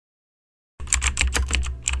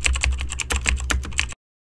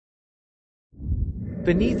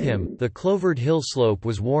Beneath him, the clovered hill slope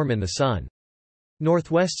was warm in the sun.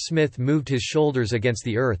 Northwest Smith moved his shoulders against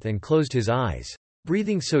the earth and closed his eyes,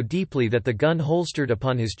 breathing so deeply that the gun holstered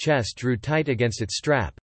upon his chest drew tight against its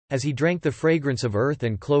strap, as he drank the fragrance of earth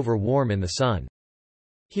and clover warm in the sun.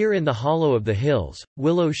 Here in the hollow of the hills,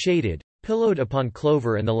 willow-shaded, pillowed upon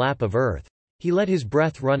clover and the lap of earth, he let his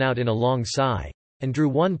breath run out in a long sigh, and drew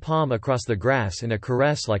one palm across the grass in a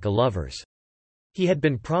caress like a lover's. He had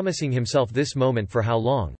been promising himself this moment for how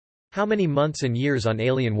long? How many months and years on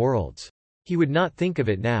alien worlds? He would not think of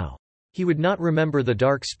it now. He would not remember the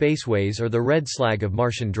dark spaceways or the red slag of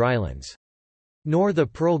Martian drylands. Nor the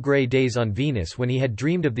pearl-gray days on Venus when he had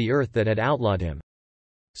dreamed of the Earth that had outlawed him.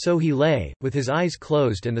 So he lay, with his eyes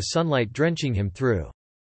closed and the sunlight drenching him through.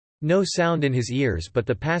 No sound in his ears but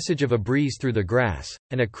the passage of a breeze through the grass,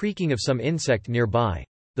 and a creaking of some insect nearby.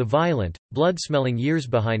 The violent, blood-smelling years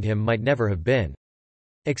behind him might never have been.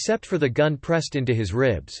 Except for the gun pressed into his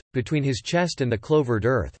ribs, between his chest and the clovered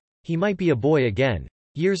earth, he might be a boy again,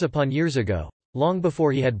 years upon years ago, long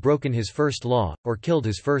before he had broken his first law, or killed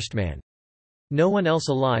his first man. No one else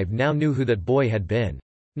alive now knew who that boy had been.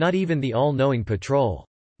 Not even the all-knowing patrol.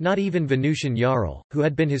 Not even Venusian Jarl, who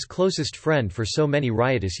had been his closest friend for so many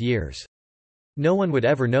riotous years. No one would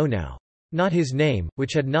ever know now. Not his name,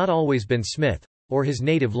 which had not always been Smith, or his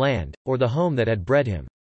native land, or the home that had bred him.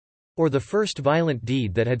 Or the first violent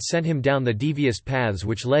deed that had sent him down the devious paths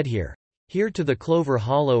which led here to the clover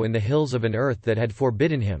hollow in the hills of an earth that had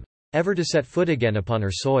forbidden him ever to set foot again upon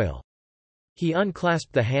her soil. He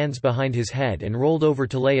unclasped the hands behind his head and rolled over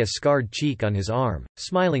to lay a scarred cheek on his arm,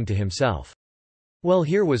 smiling to himself. Well,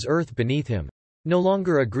 here was Earth beneath him. No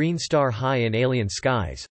longer a green star high in alien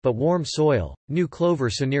skies, but warm soil, new clover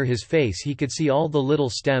so near his face he could see all the little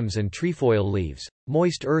stems and trefoil leaves,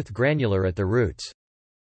 moist earth granular at the roots.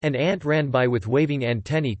 An ant ran by with waving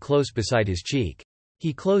antennae close beside his cheek.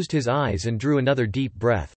 He closed his eyes and drew another deep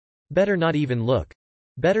breath. Better not even look.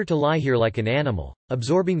 Better to lie here like an animal,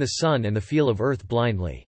 absorbing the sun and the feel of earth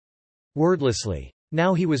blindly. Wordlessly.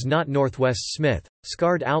 Now he was not Northwest Smith,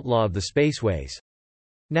 scarred outlaw of the spaceways.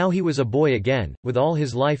 Now he was a boy again, with all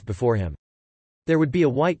his life before him. There would be a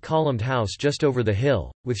white columned house just over the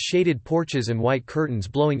hill, with shaded porches and white curtains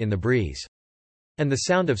blowing in the breeze. And the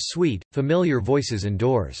sound of sweet, familiar voices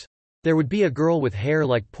indoors. There would be a girl with hair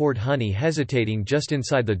like poured honey hesitating just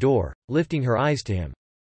inside the door, lifting her eyes to him.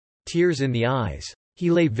 Tears in the eyes. He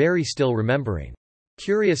lay very still remembering.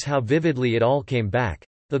 Curious how vividly it all came back,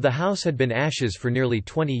 though the house had been ashes for nearly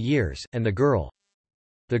 20 years, and the girl.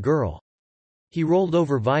 The girl. He rolled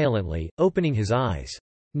over violently, opening his eyes.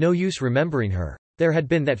 No use remembering her. There had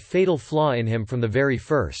been that fatal flaw in him from the very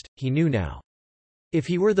first, he knew now. If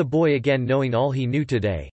he were the boy again knowing all he knew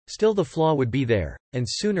today, still the flaw would be there, and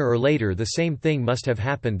sooner or later the same thing must have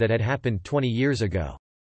happened that had happened 20 years ago.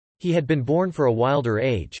 He had been born for a wilder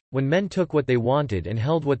age, when men took what they wanted and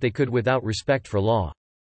held what they could without respect for law.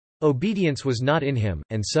 Obedience was not in him,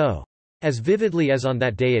 and so, as vividly as on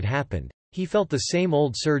that day it happened, he felt the same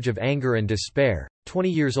old surge of anger and despair. 20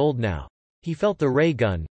 years old now. He felt the ray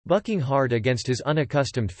gun, bucking hard against his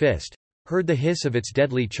unaccustomed fist, heard the hiss of its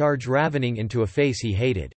deadly charge ravening into a face he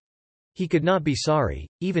hated. He could not be sorry,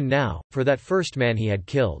 even now, for that first man he had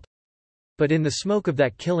killed. But in the smoke of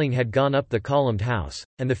that killing had gone up the columned house,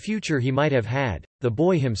 and the future he might have had, the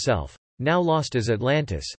boy himself, now lost as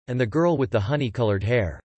Atlantis, and the girl with the honey-colored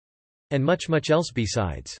hair. And much else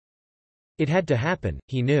besides. It had to happen,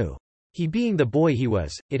 he knew. He being the boy he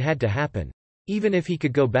was, it had to happen. Even if he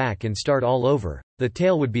could go back and start all over, the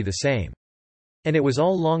tale would be the same. And it was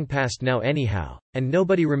all long past now anyhow, and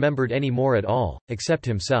nobody remembered any more at all, except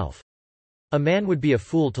himself. A man would be a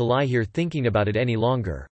fool to lie here thinking about it any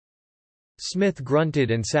longer. Smith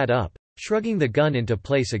grunted and sat up, shrugging the gun into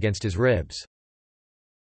place against his ribs.